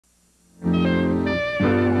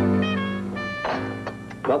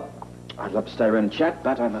Well, I'd love to stay around and chat,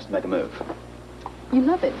 but I must make a move. You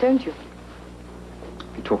love it, don't you?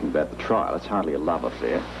 If you're talking about the trial, it's hardly a love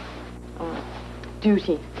affair.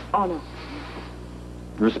 Duty, honor.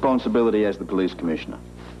 Responsibility as the police commissioner.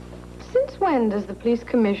 Since when does the police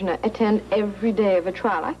commissioner attend every day of a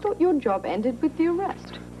trial? I thought your job ended with the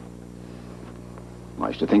arrest. I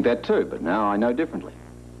used to think that too, but now I know differently.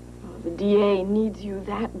 Oh, the DA needs you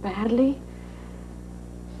that badly?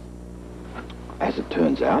 As it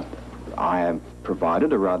turns out, I have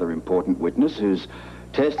provided a rather important witness whose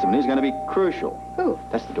testimony is going to be crucial. Who?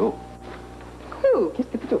 That's the door. Who? Yes,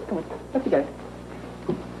 the door. Come on. Let me go.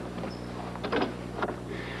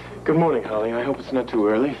 Good morning, Holly. I hope it's not too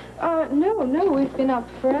early. No, we've been up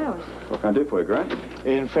for hours. What can I do for you, Grant?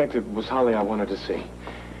 In fact, it was Holly I wanted to see.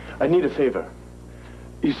 I need a favor.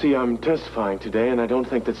 You see, I'm testifying today, and I don't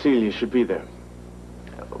think that Celia should be there.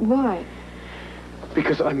 Why?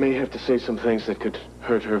 Because I may have to say some things that could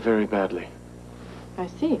hurt her very badly. I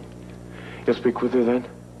see. You'll speak with her then?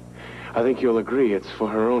 I think you'll agree it's for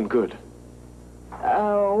her own good.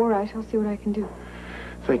 All right, I'll see what I can do.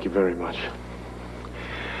 Thank you very much.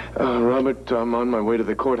 Robert, I'm on my way to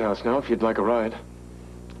the courthouse now, if you'd like a ride.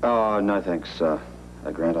 Oh, no, thanks,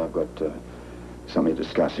 Grant. I've got something to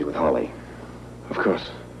discuss here with Holly. Of course.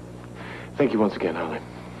 Thank you once again, Holly.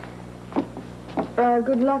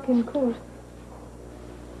 Good luck in court.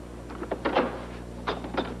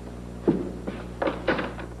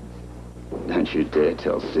 Don't you dare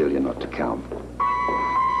tell Celia not to come.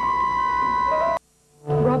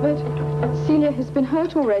 Robert, Celia has been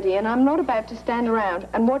hurt already, and I'm not about to stand around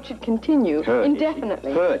and watch it continue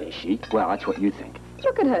indefinitely. Hurt, is she? Well, that's what you think.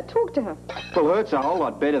 Look at her. Talk to her. Well, hurt's a whole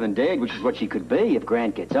lot better than dead, which is what she could be if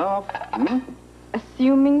Grant gets off. Hmm?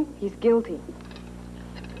 Assuming he's guilty.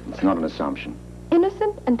 It's not an assumption.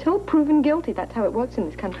 Innocent until proven guilty. That's how it works in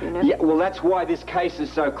this country, you know? Yeah, well, that's why this case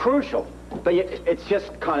is so crucial. But it's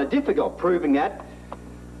just kind of difficult proving that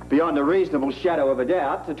beyond a reasonable shadow of a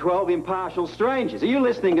doubt to 12 impartial strangers. Are you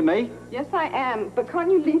listening to me? Yes, I am. But can't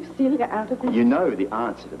you leave Celia out of it? You know the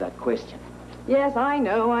answer to that question. Yes, I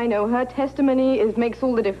know. Her testimony makes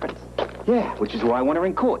all the difference. Yeah, which is why I want her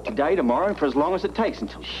in court today, tomorrow, and for as long as it takes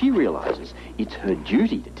until she realizes it's her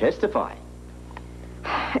duty to testify.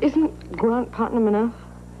 Isn't Grant Putnam enough?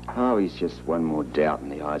 Oh, he's just one more doubt in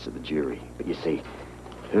the eyes of the jury. But you see,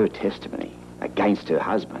 her testimony against her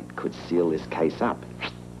husband could seal this case up.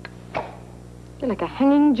 You're like a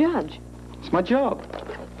hanging judge. It's my job.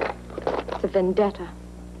 It's a vendetta.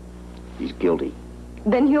 He's guilty.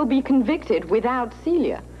 Then he'll be convicted without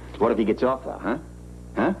Celia. What if he gets off, though, huh?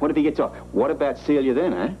 Huh? What if he gets off? What about Celia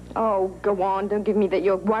then, eh? Oh, go on. Don't give me that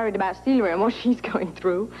you're worried about Celia and what she's going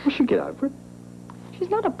through. Well, she'll get over it. She's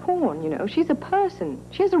not a pawn, you know. She's a person.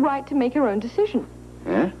 She has a right to make her own decision.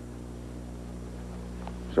 Yeah?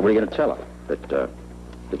 So what are you going to tell her?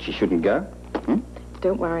 That she shouldn't go? Hmm?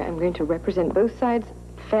 Don't worry. I'm going to represent both sides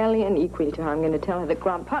fairly and equally to her. I'm going to tell her that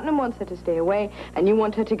Grant Putnam wants her to stay away and you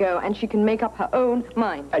want her to go, and she can make up her own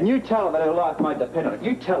mind. And you tell her that her life might depend on it.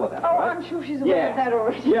 You tell her that, Oh, right? I'm sure she's aware of that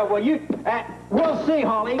already. Yeah, well, we'll see,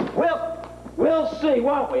 Holly. We'll see,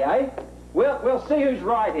 won't we, eh? We'll see who's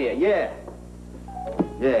right here, yeah.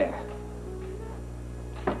 Yeah.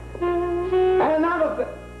 And another thing.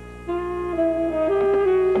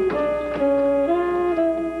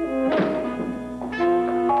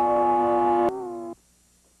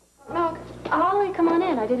 Mark, Holly, come on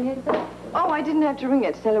in. I didn't hear the bell. Oh, I didn't have to ring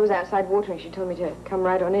it. Stella was outside watering. She told me to come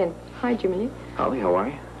right on in. Hi, Jimmy Lee. Holly, how are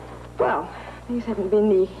you? Well, things haven't been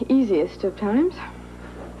the easiest of times.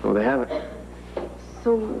 Oh, they haven't.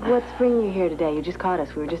 So what's bringing you here today? You just caught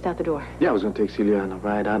us. We were just out the door. Yeah, I was going to take Celia on a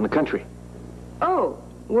ride out in the country. Oh,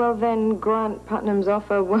 well then Grant Putnam's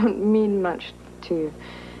offer won't mean much to you.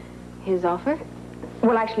 His offer?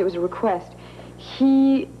 Well, actually, it was a request.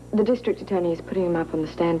 The district attorney is putting him up on the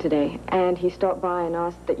stand today, and he stopped by and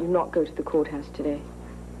asked that you not go to the courthouse today.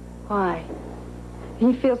 Why?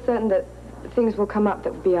 He feels certain that things will come up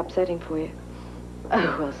that will be upsetting for you.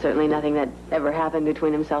 Oh, well, certainly nothing that ever happened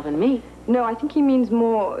between himself and me. No, I think he means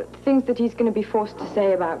more things that he's going to be forced to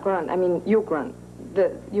say about Grant. I mean, your Grant,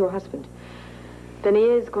 your husband. Then he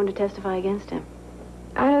is going to testify against him.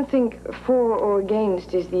 I don't think for or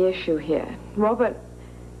against is the issue here. Robert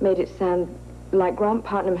made it sound like Grant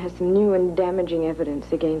Putnam has some new and damaging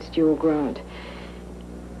evidence against you or Grant.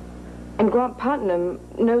 And Grant Putnam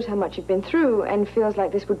knows how much you've been through and feels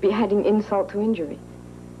like this would be adding insult to injury.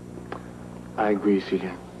 I agree,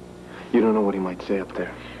 Celia. You don't know what he might say up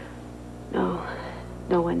there. No,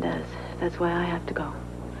 no one does. That's why I have to go.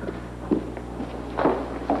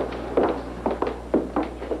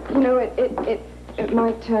 You know, It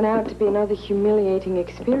might turn out to be another humiliating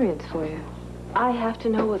experience for you. I have to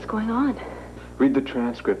know what's going on. Read the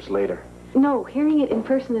transcripts later. No, hearing it in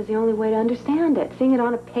person is the only way to understand it. Seeing it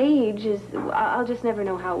on a page is... I'll just never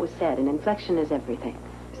know how it was said, and inflection is everything.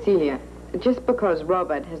 Celia, just because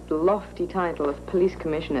Robert has the lofty title of police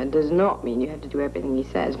commissioner does not mean you have to do everything he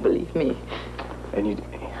says, believe me. And you...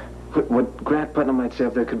 What Grant Putnam might say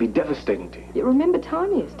up there could be devastating to you. You remember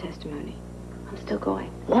Tanya's testimony? I'm still going.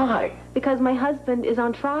 Why? Because my husband is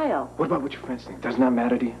on trial. What about what your friends think? Doesn't that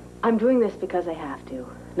matter to you? I'm doing this because I have to.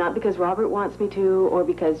 Not because Robert wants me to, or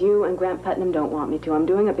because you and Grant Putnam don't want me to. I'm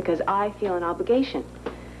doing it because I feel an obligation.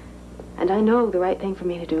 And I know the right thing for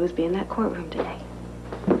me to do is be in that courtroom today.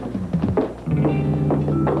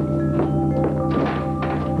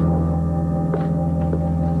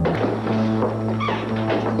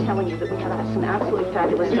 I'm telling you that we have some absolutely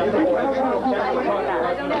fabulous stuff.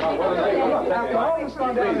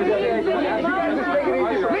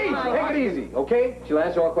 Please, take it easy, okay? She'll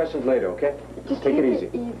answer all questions later, okay? Just take it easy.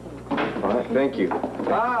 All right, thank you.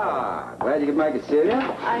 Ah, glad you could make it, Celia.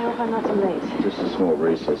 I hope I'm not too late. Just a small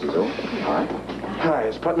recess is all. All right. Hi,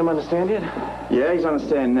 is Putnam understand yet? Yeah, he's on the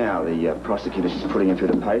stand now. The prosecutor's just putting him through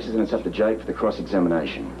the paces, and it's up to Jake for the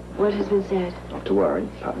cross-examination. What has been said? Not to worry.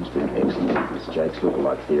 Putnam's been excellent. This Jake's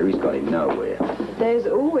lookalike theory's got him nowhere. There's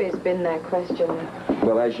always been that question.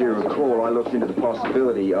 Well, as you recall, I looked into the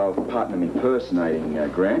possibility of Putnam impersonating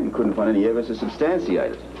Grant and couldn't find any evidence to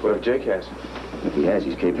substantiate it. What if Jake has? If he has,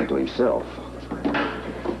 he's keeping it to himself.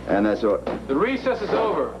 And that's what... The recess is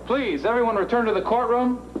over. Please, everyone return to the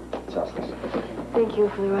courtroom. Justice. Thank you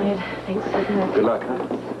for the ride. Thanks. Good luck, huh?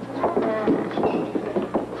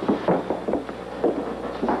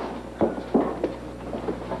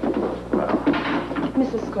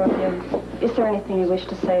 Mrs. Scorpio, is there anything you wish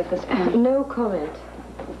to say at this point? No comment.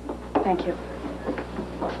 Thank you.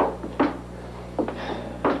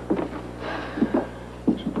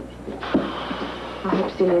 I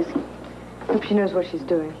hope she knows what she's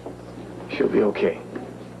doing. She'll be okay.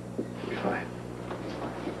 She'll be fine.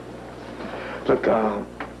 Look,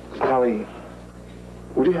 Holly,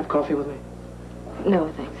 would you have coffee with me?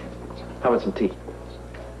 No, thanks. How about some tea?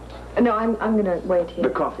 No, I'm gonna wait here. The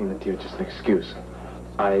coffee and the tea are just an excuse.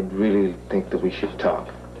 I really think that we should talk.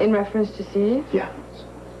 In reference to Celia? Yeah.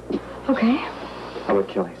 Okay. How about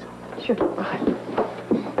Kelly's? Sure.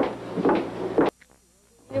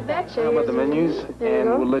 You betcha. How about the menus? There you And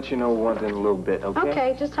go. we'll let you know one in a little bit, okay?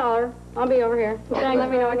 Okay, just holler. I'll be over here. Let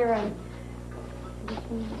me know when you're ready.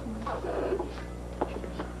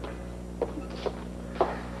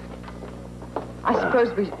 I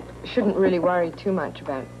suppose we shouldn't really worry too much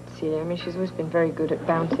about Celia. I mean, she's always been very good at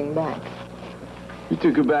bouncing back. You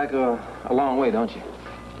took her back a long way, don't you?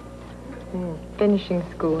 Finishing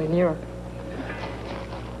school in Europe.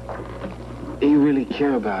 You really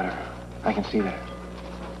care about her. I can see that.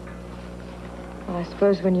 Well, I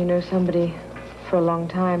suppose when you know somebody for a long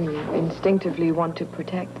time, you instinctively want to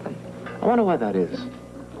protect them. I wonder why that is.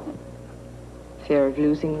 Fear of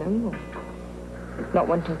losing them, or not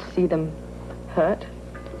wanting to see them hurt,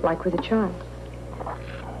 like with a child.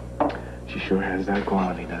 She sure has that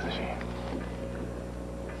quality, doesn't she?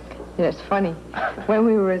 You know, it's funny. When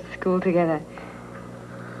we were at school together,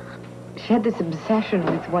 she had this obsession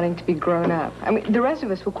with wanting to be grown up. I mean, the rest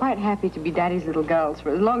of us were quite happy to be Daddy's little girls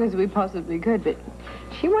for as long as we possibly could, but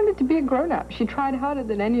she wanted to be a grown-up. She tried harder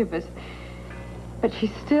than any of us, but she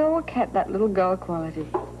still kept that little girl quality.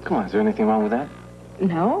 Come on, is there anything wrong with that?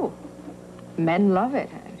 No. Men love it.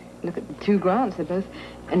 Look at the two Grants. They're both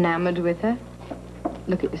enamored with her.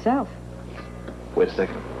 Look at yourself. Wait a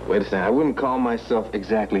second. Wait a second. I wouldn't call myself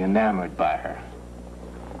exactly enamored by her.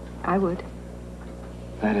 I would.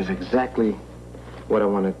 That is exactly what I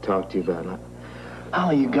want to talk to you about.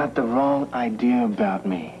 Holly, you got the wrong idea about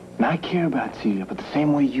me. And I care about Celia, but the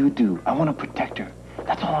same way you do. I want to protect her.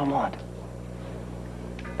 That's all I want.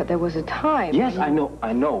 But there was a time... Yes, I know.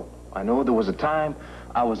 I know there was a time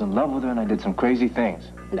I was in love with her and I did some crazy things.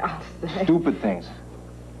 Stupid things.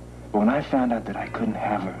 But when I found out that I couldn't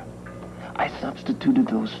have her, I substituted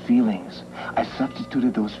those feelings. I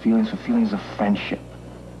substituted those feelings for feelings of friendship.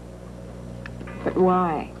 But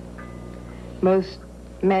why? Most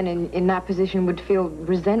men in that position would feel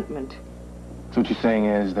resentment. So what you're saying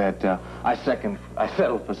is that I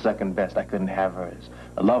settled for second best. I couldn't have her as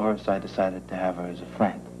a lover, so I decided to have her as a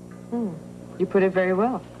friend. You put it very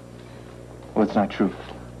well. Well, it's not true.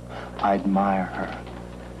 I admire her.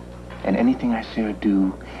 And anything I see her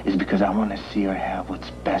do is because I want to see her have what's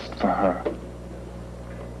best for her.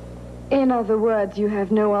 In other words, you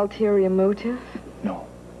have no ulterior motive? No,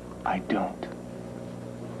 I don't.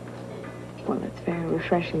 Well, that's very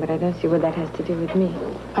refreshing, but I don't see what that has to do with me.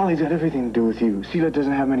 Holly's got everything to do with you. Sheila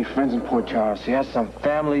doesn't have many friends in Port Charles. She has some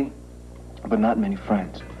family, but not many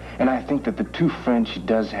friends. And I think that the two friends she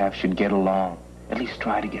does have should get along. At least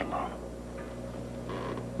try to get along.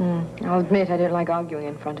 I'll admit I don't like arguing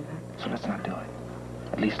in front of her. So let's not do it.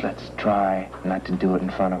 At least let's try not to do it in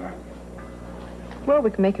front of her. Well, we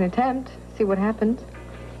can make an attempt, see what happens.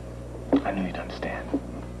 I knew you'd understand.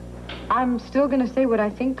 I'm still going to say what I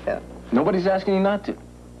think, though. Nobody's asking you not to.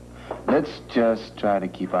 Let's just try to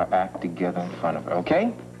keep our act together in front of her,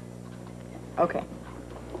 okay? Okay.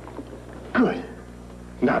 Good.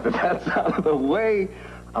 Now that that's out of the way,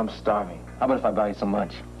 I'm starving. How about if I buy you some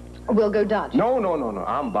lunch? We'll go Dutch. No.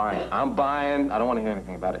 I'm buying. I don't want to hear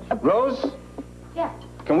anything about it. Rose? Yeah.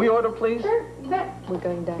 Can we order, please? Sure, you bet. We're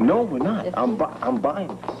going Dutch. No, we're not. Yes. I'm buying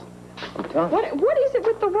this. I'm telling you. What is it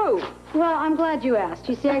with the road? Well, I'm glad you asked.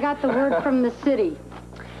 You see, I got the word from the city.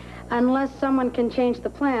 Unless someone can change the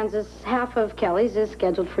plans, this half of Kelly's is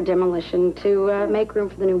scheduled for demolition to make room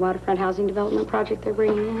for the new waterfront housing development project they're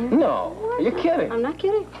bringing in here. No. Are you kidding? I'm not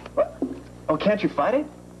kidding. What? Oh, can't you fight it?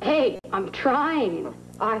 Hey, I'm trying.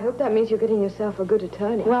 I hope that means you're getting yourself a good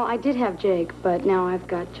attorney. Well, I did have Jake, but now I've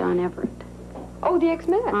got John Everett. Oh, the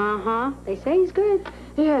ex-man. Uh-huh. They say he's good.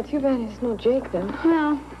 Yeah, too bad it's not Jake, though.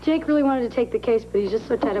 Well, Jake really wanted to take the case, but he's just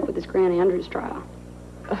so tied up with this Grant Andrews trial.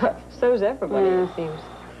 So's everybody, Yeah. it seems.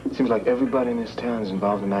 It seems like everybody in this town is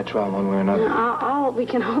involved in that trial one way or another. All we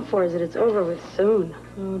can hope for is that it's over with soon.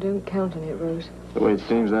 Oh, don't count on it, Rose. The way it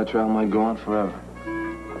seems, that trial might go on forever.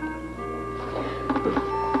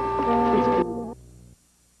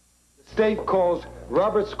 The state calls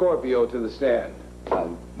Robert Scorpio to the stand.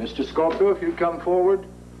 Mr. Scorpio, if you'd come forward.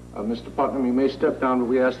 Mr. Putnam, you may step down, but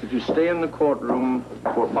we ask that you stay in the courtroom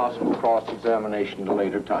for possible cross-examination at a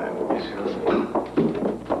later time.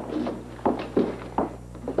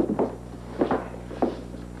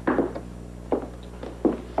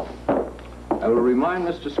 I will remind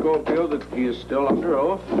Mr. Scorpio that he is still under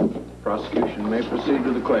oath. Prosecution may proceed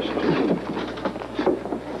with the question.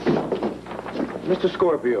 Mr.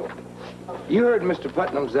 Scorpio, you heard Mr.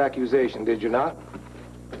 Putnam's accusation, did you not?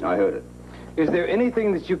 I heard it. Is there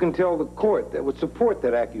anything that you can tell the court that would support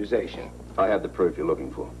that accusation? I have the proof you're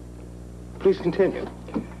looking for. Please continue.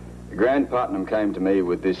 Grant Putnam came to me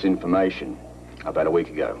with this information about a week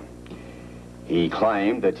ago. He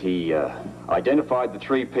claimed that he identified the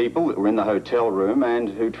three people that were in the hotel room and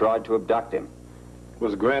who tried to abduct him.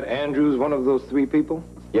 Was Grant Andrews one of those three people?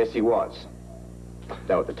 Yes, he was.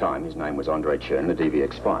 Though at the time, his name was Andre Chern, the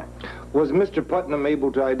DVX spy. Was Mr. Putnam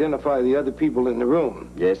able to identify the other people in the room?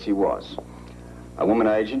 Yes, he was. A woman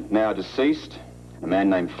agent, now deceased, and a man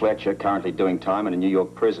named Fletcher, currently doing time in a New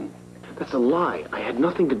York prison. That's a lie. I had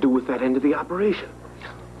nothing to do with that end of the operation.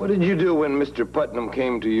 What did you do when Mr. Putnam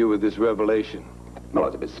came to you with this revelation? Well, I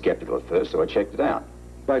was a bit skeptical at first, so I checked it out.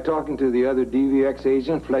 By talking to the other DVX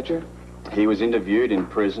agent, Fletcher? He was interviewed in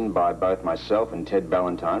prison by both myself and Ted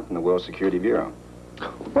Ballantyne from the World Security Bureau.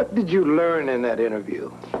 What did you learn in that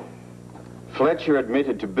interview? Fletcher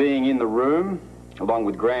admitted to being in the room, along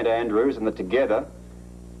with Grant Andrews, and that together,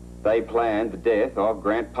 they planned the death of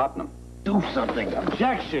Grant Putnam. Do something.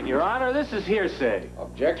 Objection, Your Honor. This is hearsay.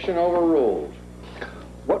 Objection overruled.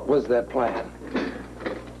 What was that plan?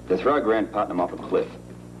 To throw Grant Putnam off a cliff.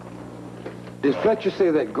 Did Fletcher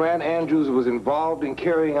say that Grant Andrews was involved in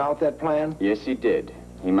carrying out that plan? Yes, he did.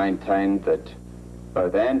 He maintained that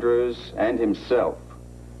both Andrews and himself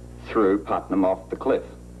threw Putnam off the cliff.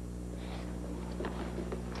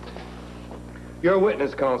 You're a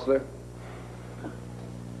witness, Counselor.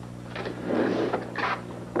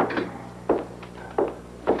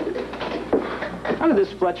 How did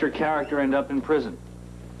this Fletcher character end up in prison?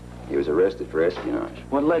 He was arrested for espionage.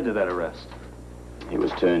 What led to that arrest? He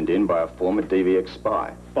was turned in by a former DVX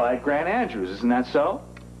spy. By Grant Andrews, isn't that so?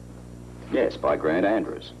 Yes, by Grant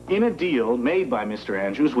Andrews. In a deal made by Mr.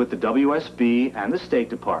 Andrews with the WSB and the State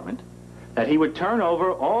Department, that he would turn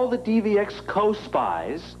over all the DVX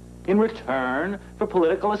co-spies in return for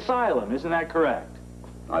political asylum. Isn't that correct?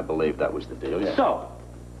 I believe that was the deal, yes. So,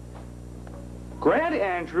 Grant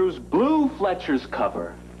Andrews blew Fletcher's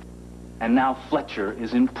cover, and now Fletcher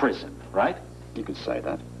is in prison, right? You could say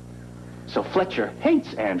that. So Fletcher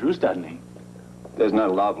hates Andrews, doesn't he? There's no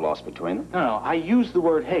love lost between them. No, I use the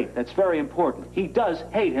word hate. That's very important. He does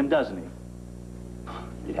hate him, doesn't he?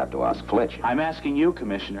 You'd have to ask Fletcher. I'm asking you,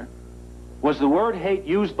 Commissioner. Was the word hate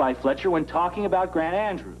used by Fletcher when talking about Grant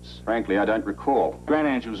Andrews? Frankly, I don't recall. Grant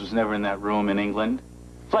Andrews was never in that room in England.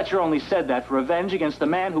 Fletcher only said that for revenge against the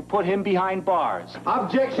man who put him behind bars.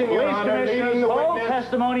 Objection, Your Police Honor. Commissioner's Leading the whole witness.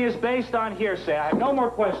 testimony is based on hearsay. I have no more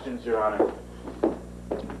questions, Your Honor.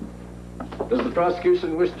 Does the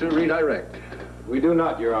prosecution wish to redirect? We do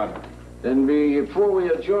not, Your Honor. Then before we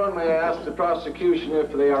adjourn, may I ask the prosecution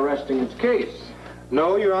if they are resting its case?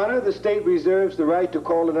 No, Your Honor. The state reserves the right to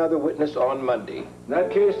call another witness on Monday. In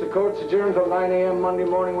that case, the court's adjourned till 9 a.m. Monday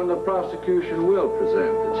morning when the prosecution will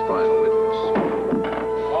present its final witness.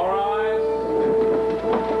 All rise.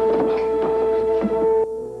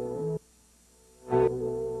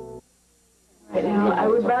 Right now, I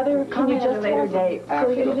would rather come at a later date.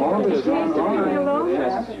 After all this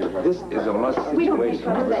this is a must situation.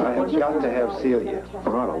 I have got to have Celia.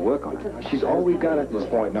 All right, I'll work on it. She's all we've got at this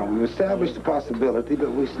point. Now, we've established the possibility,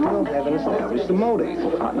 but we still haven't established the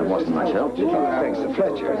motive. Partner wasn't much help, did you? Thanks to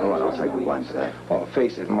Fletcher. All right, I'll take the blame for that. Well,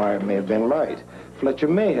 face it, Meyer may have been right. Fletcher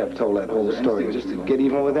may have told that whole story just to get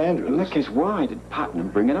even with Andrews. In that case, why did Putnam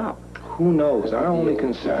bring it up? Who knows? Our only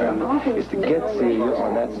concern is to get Celia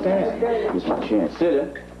on that stand. Here's my chance.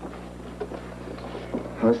 Sit.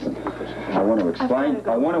 Listen, I want to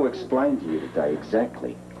explain to you today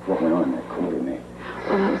exactly what went on in that courtroom there.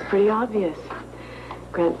 Well, that was pretty obvious.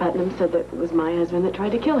 Grant Putnam said that it was my husband that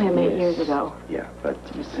tried to kill him 8 years ago. Yeah, but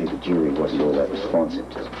you see, the jury wasn't all that responsive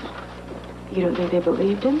to it. You don't think they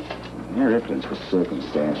believed him? Their evidence was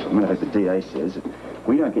circumstantial. I mean, as the DA says, if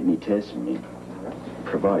we don't get any tests from him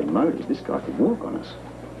providing motive, this guy could walk on us.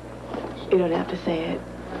 You don't have to say it.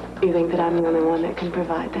 You think that I'm the only one that can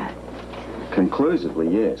provide that? Conclusively,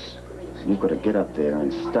 yes. You've got to get up there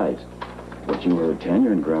and state what you heard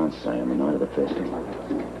Tanya and Grant say on the night of the festival.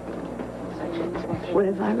 What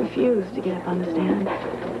if I refuse to get up on the stand?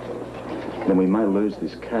 Then we may lose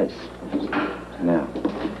this case. Now,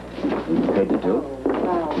 are you prepared to do it?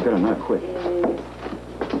 You've got to know quick.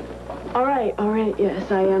 All right,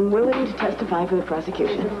 yes, I am willing to testify for the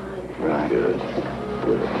prosecution. Right. Good.